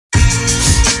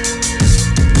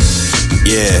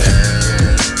Yeah.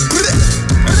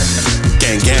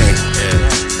 Gang, gang.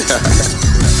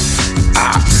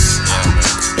 O.P.S.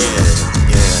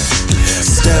 Yeah.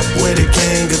 Step with a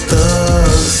gang of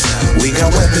thugs. We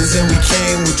got weapons and we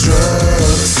came with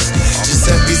drugs.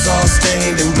 Giuseppe's all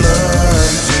stained in blood.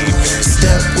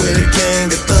 Step with a gang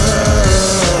of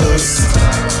thugs.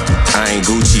 I ain't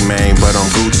Gucci, man, but I'm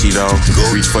Gucci, though.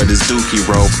 Reach for this dookie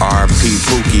rope, R.P.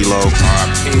 Pookie low.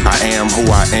 I am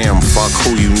who I am, fuck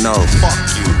who you know.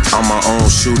 I'm my own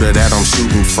shooter that I'm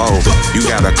shooting for. You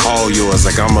gotta call yours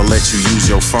like I'ma let you use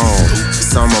your phone.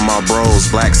 Some of my bros,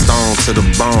 black stone to the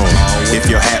bone. If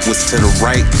your hat was to the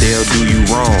right, they'll do you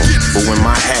wrong. But when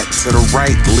my hat to the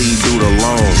right, leave dude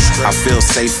alone. I feel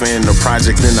safer in the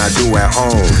project than I do at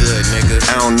home.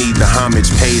 I don't need the homage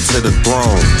paid to the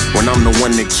throne. When I'm the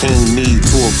one the king need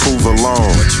to approve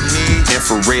alone.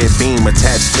 Infrared beam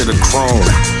attached to the chrome.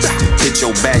 Hit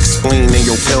your back spleen and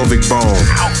your pelvic bone.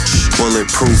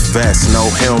 Bulletproof vest, no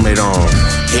helmet on.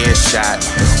 Headshot,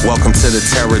 welcome to the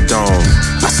Terror Dome.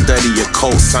 I study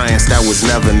occult science that was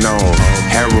never known.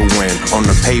 Heroin on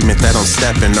the pavement that I'm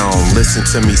stepping on. Listen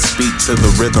to me speak to the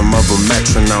rhythm of a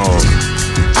metronome.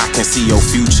 I can see your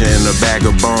future in a bag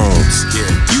of bones.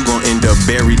 You gon' end up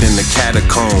buried in the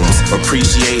catacombs.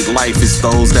 Appreciate life, it's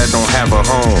those that don't have a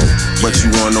home. But you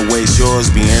wanna waste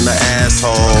yours being an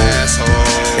asshole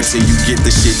until you get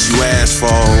the shit you asked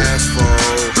for.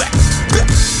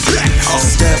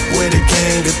 Step with a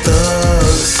gang of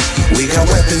thugs. We got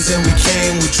weapons and we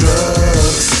came with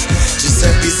drugs.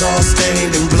 Giuseppe's all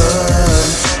stained in blood.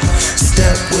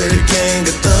 Step with a gang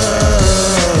of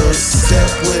thugs. Step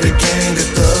with a gang of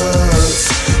thugs.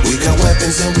 We got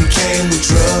weapons and we came with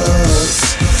drugs.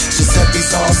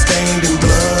 Giuseppe's all stained in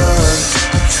blood.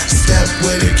 Step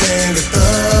with a gang of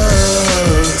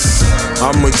thugs.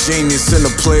 I'm a genius and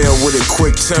a player with a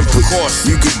quick temper.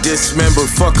 You could dismember,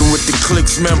 fucking with the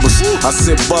clique's members. I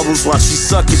sip bubbles while she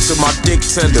suck it to my dick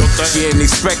tender. She ain't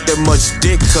expect that much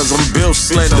dick cause I'm built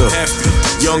slender.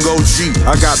 Young OG,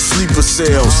 I got sleeper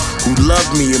cells who love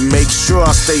me and make sure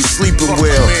I stay sleeping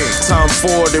well. Time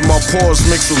forward in my pores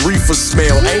mix with reefer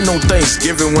smell. Ain't no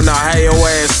Thanksgiving when I had your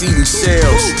ass eating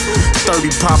shells. 30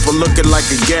 popper looking like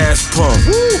a gas pump.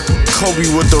 Kobe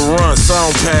with the run, so I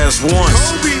don't pass once.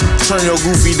 Turn your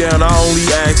goofy down, I only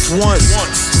ask once.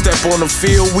 Step on the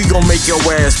field, we gon' make your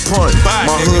ass punt. My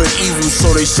hood evil, so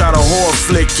they shot a horror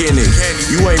flick in it.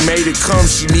 You ain't made it come,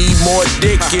 she need more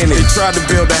dick in it. They tried to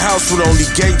build a house with only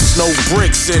gates, no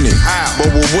bricks in it. But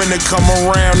when winter come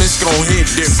around, it's gon' hit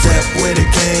different. Step with a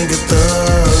gang of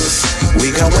thugs.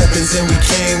 We got weapons and we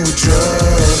came with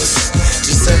drugs.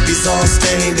 Giuseppe's all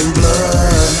stained in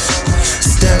blood.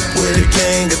 Step with a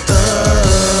gang of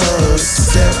thugs.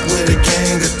 Step with a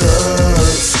gang of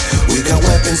thugs. We got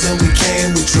weapons and we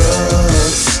came with drugs.